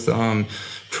numbers, with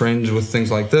trends, with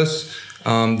things like this.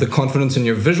 The confidence in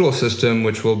your visual system,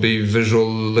 which will be visual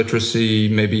literacy,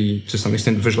 maybe to some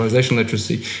extent visualization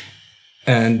literacy,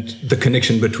 and the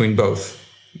connection between both,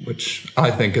 which I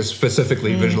think is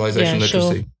specifically visualization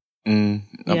literacy. Sure.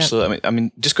 Absolutely. I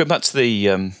mean, just going back to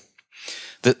the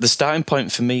starting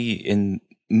point for me in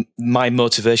my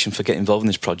motivation for getting involved in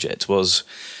this project was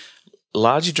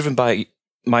largely driven by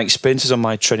my experiences on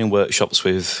my training workshops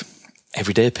with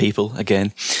everyday people,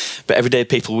 again, but everyday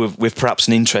people with perhaps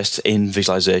an interest in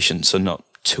visualization. So not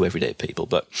too everyday people,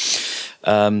 but,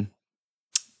 and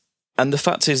the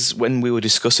fact is, when we were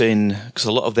discussing, because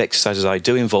a lot of the exercises I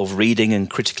do involve reading and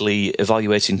critically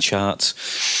evaluating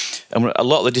charts, and a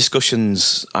lot of the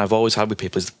discussions I've always had with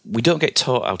people is we don't get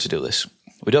taught how to do this.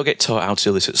 We don't get taught how to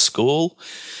do this at school.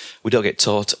 We don't get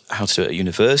taught how to do it at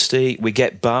university. We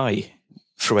get by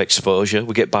through exposure.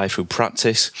 We get by through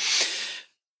practice.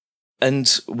 And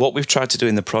what we've tried to do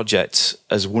in the project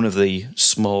as one of the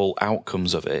small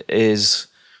outcomes of it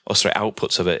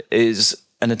outputs of it, is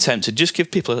an attempt to just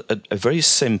give people a very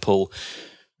simple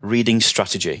reading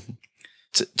strategy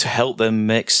to help them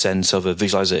make sense of a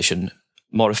visualization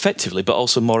more effectively, but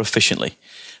also more efficiently,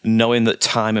 knowing that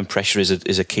time and pressure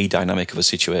is a key dynamic of a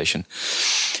situation.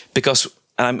 Because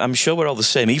I'm sure we're all the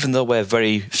same, even though we're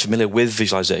very familiar with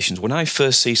visualizations. When I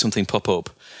first see something pop up,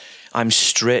 I'm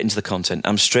straight into the content.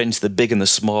 I'm straight into the big and the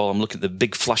small. I'm looking at the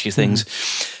big flashy things.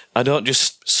 I don't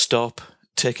just stop,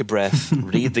 take a breath,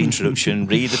 read the introduction,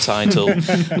 read the title,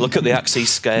 look at the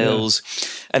axis scales.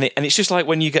 And it's just like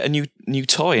when you get a new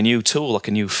toy, a new tool, like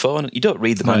a new phone, you don't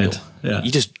read the manual. Yeah.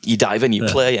 You dive in, you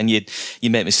play, and you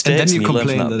make mistakes, and then you complain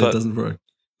learn from that it doesn't work.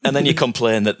 And then you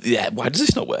complain that, why does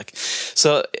this not work?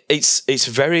 So it's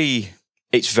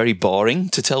very boring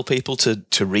to tell people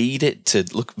to read it, to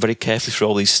look very carefully through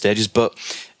all these stages, but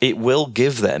it will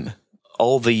give them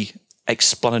all the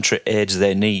explanatory aids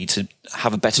they need to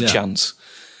have a better chance.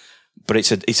 But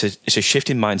it's a shift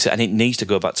in mindset, and it needs to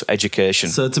go back to education.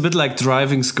 So it's a bit like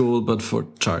driving school, but for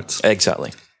charts.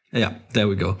 Exactly. Yeah, there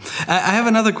we go. I have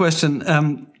another question.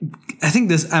 I think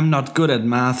this "I'm not good at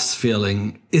maths"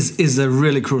 feeling is a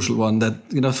really crucial one. That,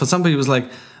 for some people it's like,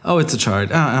 oh, it's a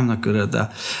chart. I'm not good at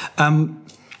that.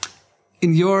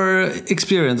 In your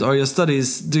experience or your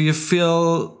studies, do you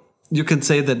feel you can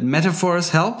say that metaphors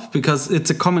help? Because it's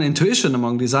a common intuition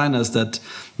among designers that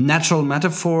natural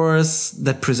metaphors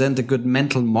that present a good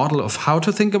mental model of how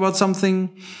to think about something,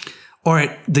 or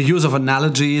the use of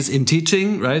analogies in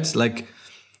teaching, right? Like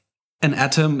an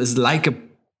atom is like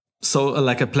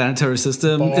a planetary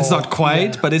system. It's not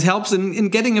quite, but it helps in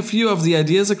getting a few of the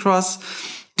ideas across.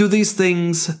 Do these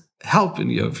things help in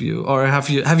your view, or have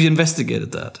you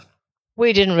investigated that?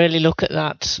 We didn't really look at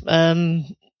that.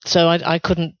 So I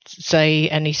couldn't say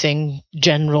anything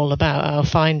general about our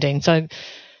findings.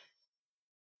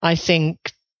 I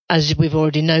think, as we've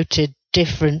already noted,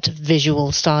 different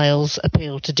visual styles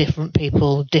appeal to different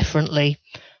people differently.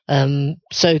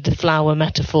 So the flower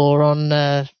metaphor on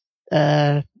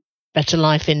Better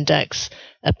Life Index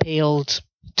appealed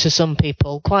to some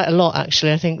people, quite a lot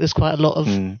actually. I think there's quite a lot of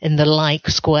in the like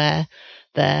square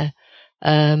there.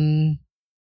 I mean,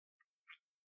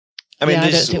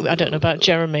 I don't know about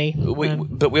Jeremy.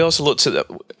 But we also looked at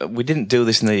we didn't do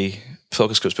this in the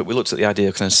focus groups, but we looked at the idea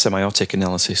of kind of semiotic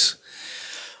analysis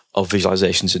of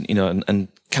visualizations, and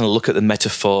kind of look at the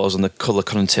metaphors and the color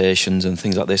connotations and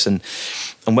things like this, and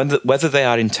whether they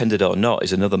are intended or not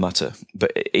is another matter.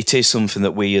 But it is something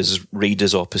that we as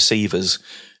readers or perceivers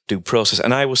do process.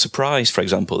 And I was surprised, for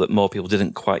example, that more people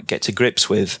didn't quite get to grips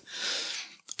with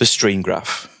the stream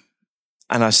graph.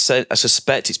 And I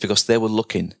suspect it's because they were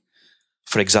looking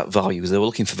for exact values. They were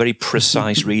looking for very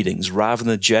precise readings rather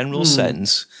than the general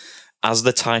sense, as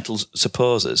the title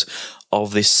supposes,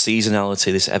 of this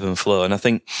seasonality, this ebb and flow. And I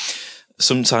think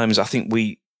sometimes,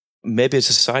 we, maybe as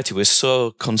a society, we're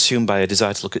so consumed by a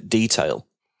desire to look at detail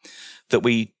that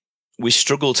we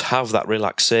struggle to have that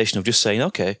relaxation of just saying,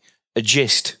 okay, a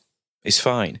gist is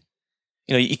fine.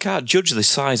 You can't judge the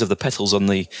size of the petals on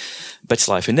the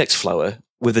Better Life Index flower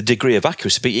with a degree of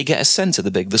accuracy, but you get a sense of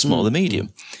the big, the small, the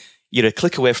medium. You're a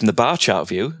click away from the bar chart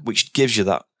view, which gives you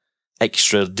that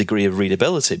extra degree of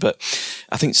readability. But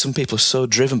I think some people are so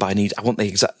driven by I want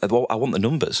the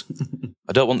numbers.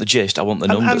 I don't want the gist, I want the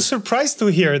numbers. I'm surprised to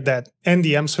hear that,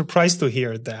 Andy. I'm surprised to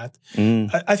hear that.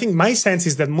 I think my sense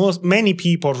is that many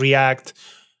people react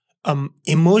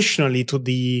emotionally to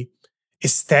the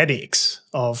aesthetics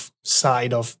of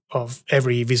side of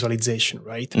every visualization,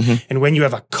 right? And when you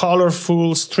have a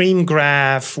colorful stream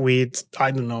graph with, I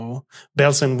don't know,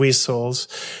 bells and whistles,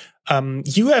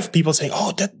 you have people saying,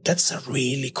 "Oh, that's a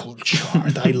really cool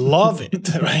chart. I love it."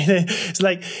 Right? It's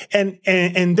like,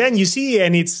 and then you see,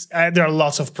 and it's there are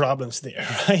lots of problems there,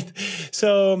 right?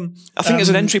 So I think as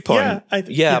an entry point,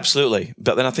 yeah, absolutely.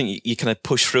 But then I think you kind of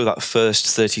push through that first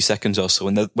 30 seconds or so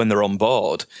when they're on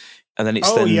board, and then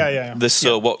it's the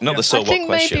so what, not the so what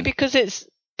question. I think maybe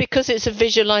because it's a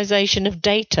visualization of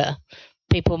data,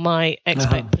 people might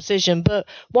expect precision. But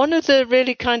one of the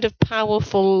really kind of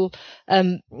powerful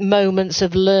moments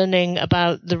of learning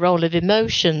about the role of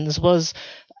emotions was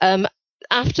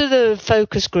after the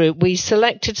focus group, we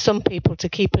selected some people to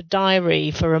keep a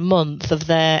diary for a month of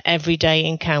their everyday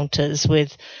encounters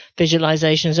with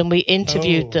visualizations, and we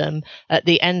interviewed them at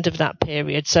the end of that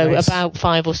period, so about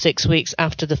 5 or 6 weeks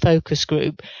after the focus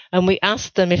group, and we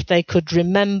asked them if they could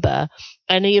remember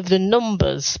any of the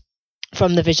numbers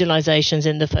from the visualizations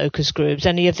in the focus groups,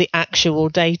 any of the actual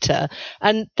data.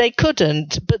 And they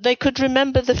couldn't, but they could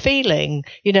remember the feeling.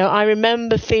 I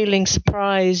remember feeling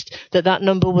surprised that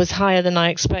number was higher than I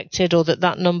expected, or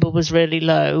that number was really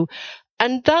low.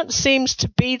 And that seems to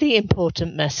be the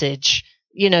important message.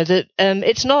 That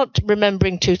it's not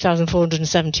remembering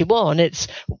 2,471. It's,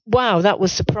 wow, that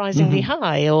was surprisingly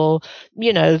high, or,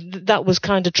 that was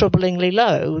kind of troublingly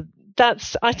low.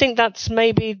 I think that's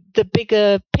maybe the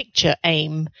bigger picture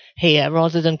aim here,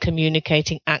 rather than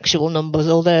communicating actual numbers,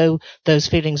 although those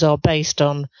feelings are based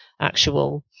on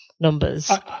actual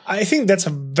numbers. I think that's a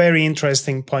very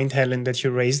interesting point, Helen, that you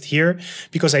raised here,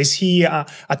 because I see a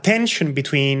tension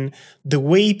between the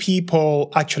way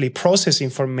people actually process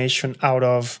information out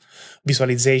of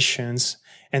visualizations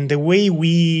and the way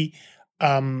we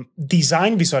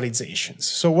design visualizations.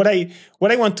 So what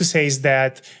I want to say is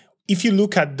that if you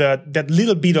look at that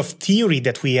little bit of theory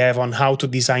that we have on how to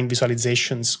design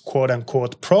visualizations, quote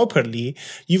unquote, properly,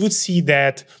 you would see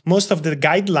that most of the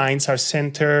guidelines are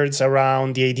centered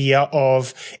around the idea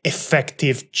of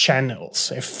effective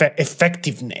channels,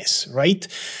 effectiveness, right?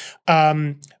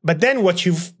 But then what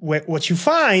you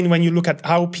find when you look at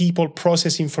how people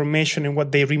process information and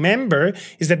what they remember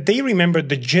is that they remember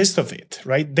the gist of it,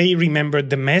 right? They remember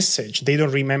the message. They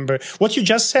don't remember what you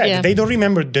just said. Yeah. They don't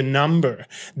remember the number.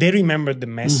 They remember the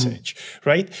message,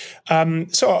 right? I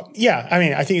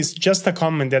think it's just a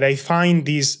comment that I find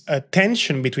this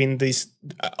tension between these,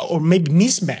 or maybe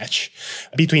mismatch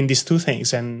between these two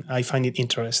things, and I find it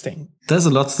interesting. There's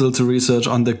a lot still to research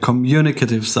on the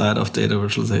communicative side of data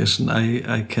visualization.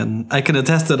 I can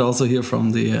attest that also here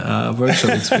from the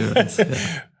workshop experience.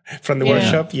 Yeah. From the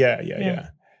workshop, yeah.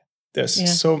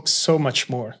 There's so much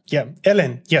more. Yeah,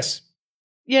 Ellen, yes.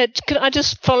 Yeah, can I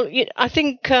just follow? I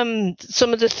think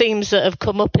some of the themes that have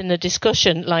come up in the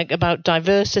discussion, like about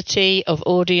diversity of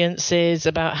audiences,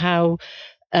 about how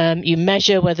you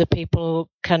measure whether people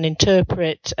can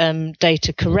interpret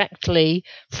data correctly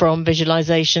from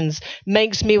visualizations,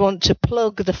 makes me want to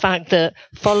plug the fact that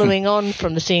following on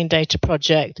from the Seeing Data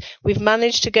project, we've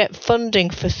managed to get funding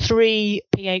for 3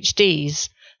 PhDs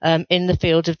in the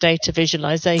field of data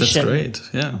visualization. That's great,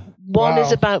 yeah. One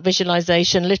is about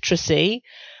visualization literacy.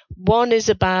 One is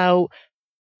about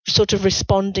sort of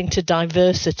responding to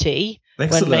diversity.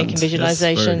 Excellent. when making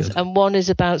visualizations. Yes, and one is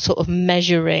about sort of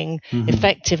measuring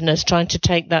effectiveness, trying to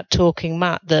take that talking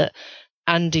map that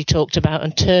Andy talked about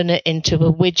and turn it into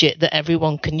a widget that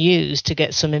everyone can use to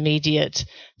get some immediate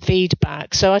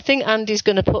feedback. So I think Andy's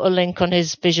going to put a link on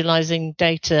his visualizing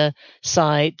data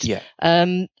site. Yeah.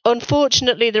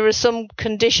 Unfortunately, there are some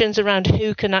conditions around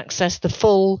who can access the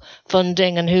full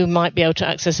funding and who might be able to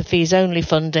access a fees-only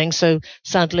funding. So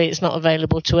sadly, it's not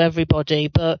available to everybody.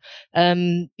 But,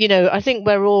 I think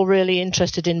we're all really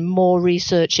interested in more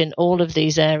research in all of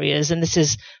these areas. And this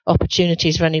is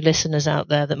opportunities for any listeners out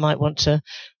there that might want to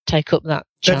take up that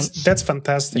chance. That's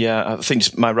fantastic. Yeah, I think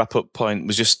just my wrap-up point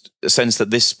was just a sense that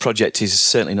this project is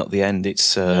certainly not the end.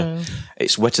 It's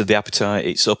whetted the appetite.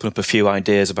 It's opened up a few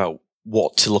ideas about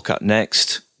what to look at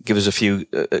next. Give us a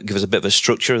bit of a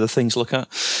structure of the things to look at.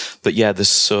 But yeah, there's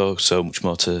so much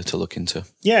more to look into.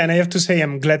 Yeah, and I have to say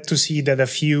I'm glad to see that a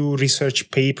few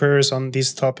research papers on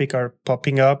this topic are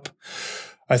popping up.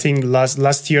 I think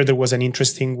last year there was an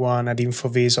interesting one at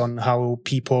InfoVis on how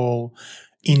people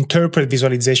interpret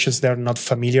visualizations they're not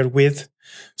familiar with.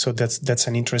 So that's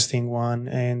an interesting one.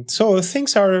 And so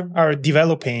things are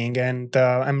developing, and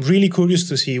I'm really curious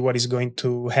to see what is going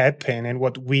to happen and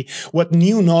what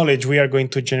new knowledge we are going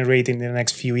to generate in the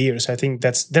next few years. I think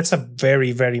that's a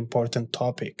very, very important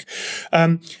topic.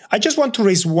 I just want to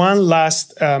raise one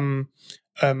last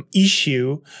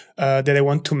issue that I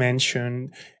want to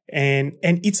mention. And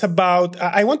it's about,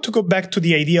 I want to go back to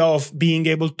the idea of being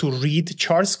able to read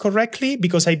charts correctly,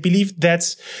 because I believe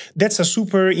that's a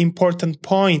super important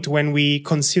point when we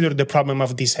consider the problem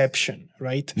of deception,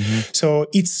 right? Mm-hmm. So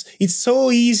it's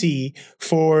so easy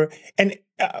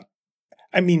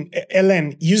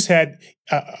Ellen, you said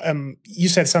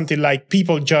something like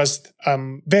people just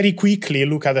very quickly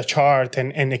look at a chart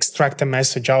and extract a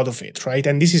message out of it, right?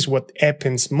 And this is what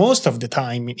happens most of the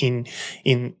time in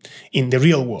the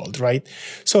real world, right?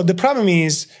 So the problem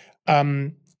is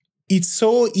it's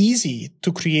so easy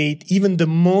to create even the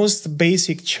most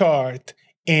basic chart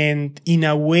and in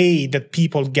a way that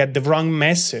people get the wrong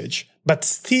message, but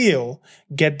still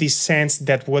get this sense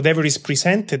that whatever is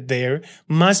presented there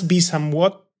must be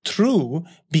somewhat true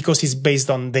because it's based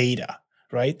on data,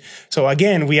 right? So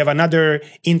again, we have another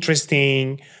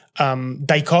interesting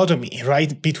dichotomy,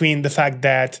 right, between the fact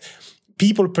that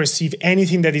people perceive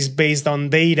anything that is based on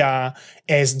data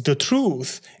as the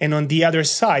truth, and on the other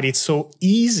side, it's so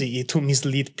easy to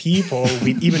mislead people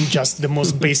with even just the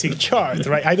most basic chart,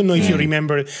 right? I don't know if you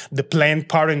remember the Planned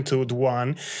Parenthood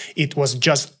one. It was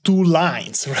just 2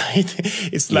 lines, right?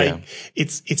 It's like,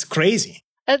 it's crazy.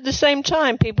 At the same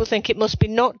time, people think it must be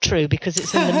not true because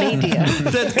it's in the media.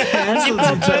 And you've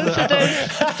got both of those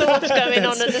thoughts going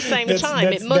on at the same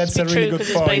time. It must be true because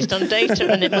it's based on data,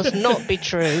 and it must not be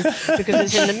true because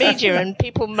it's in the media. And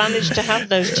people manage to have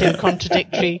those two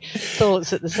contradictory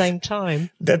thoughts at the same time.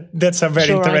 That's a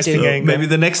very interesting angle. Maybe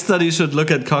the next study should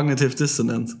look at cognitive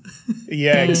dissonance.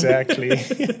 Yeah, exactly.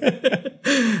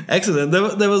 Excellent.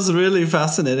 That was really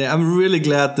fascinating. I'm really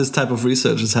glad this type of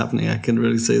research is happening. I can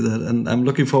really say that. And I'm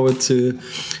looking forward to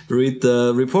read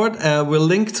the report. We'll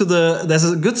link to there's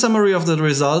a good summary of the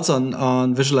results on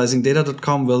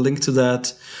visualizingdata.com. We'll link to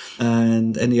that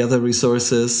and any other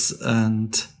resources.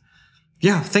 And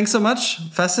yeah, thanks so much.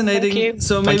 Fascinating. Thank you.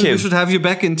 So maybe we should have you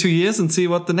back in 2 years and see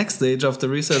what the next stage of the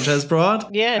research has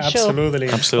brought. Yeah, absolutely.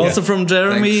 Sure. Absolutely. Also from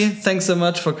Jeremy, thanks so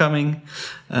much for coming,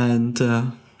 and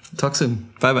talk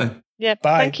soon. Bye-bye. Yeah,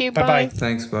 bye. Thank you. Bye-bye.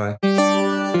 Thanks, bye.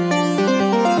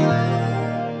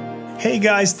 Hey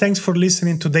guys, thanks for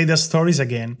listening to Data Stories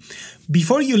again.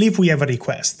 Before you leave, we have a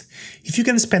request. If you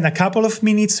can spend a couple of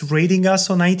minutes rating us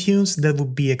on iTunes, that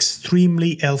would be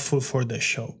extremely helpful for the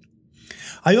show.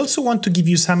 I also want to give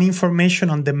you some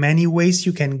information on the many ways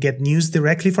you can get news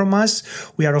directly from us.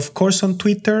 We are, of course, on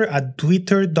Twitter at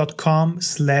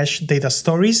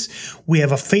twitter.com/datastories. We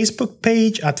have a Facebook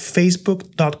page at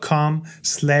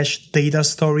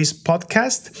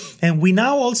facebook.com/datastoriespodcast. And we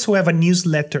now also have a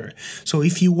newsletter. So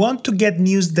if you want to get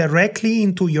news directly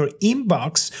into your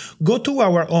inbox, go to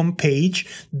our homepage,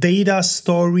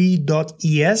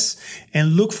 datastory.es,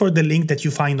 and look for the link that you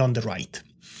find on the right.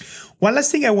 One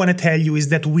last thing I want to tell you is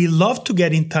that we love to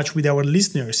get in touch with our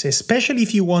listeners, especially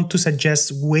if you want to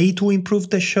suggest ways to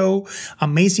improve the show,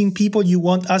 amazing people you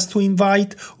want us to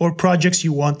invite, or projects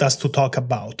you want us to talk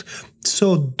about.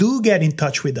 So do get in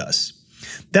touch with us.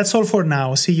 That's all for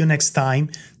now. See you next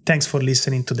time. Thanks for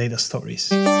listening to Data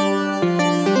Stories.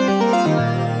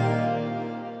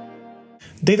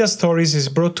 Data Stories is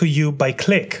brought to you by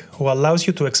Qlik, who allows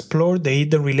you to explore the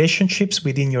hidden relationships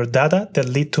within your data that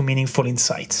lead to meaningful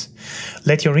insights.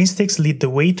 Let your instincts lead the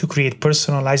way to create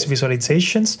personalized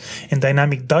visualizations and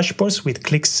dynamic dashboards with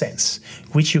Qlik Sense,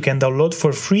 which you can download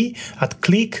for free at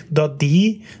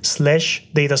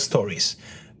qlik.de/datastories.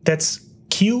 That's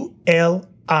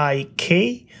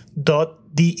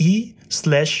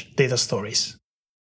QLIK.de/datastories.